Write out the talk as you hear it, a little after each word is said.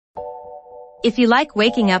If you like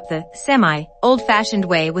waking up the old-fashioned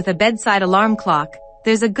way with a bedside alarm clock,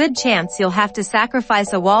 there's a good chance you'll have to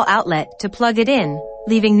sacrifice a wall outlet to plug it in,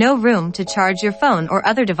 leaving no room to charge your phone or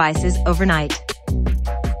other devices overnight.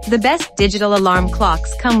 The best digital alarm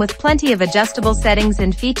clocks come with plenty of adjustable settings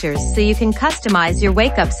and features so you can customize your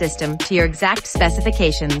wake-up system to your exact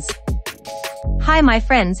specifications. Hi my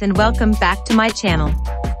friends and welcome back to my channel.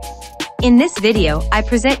 In this video, I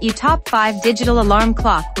present you top 5 digital alarm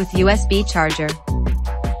clock with USB charger.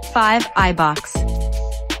 5 iBox.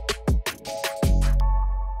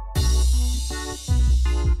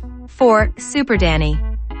 Four Super Danny.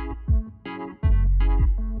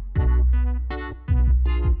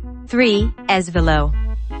 3 Esvelo.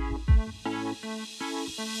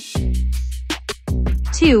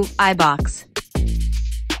 2 iBox.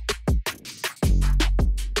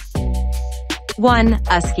 1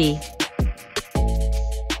 Usky.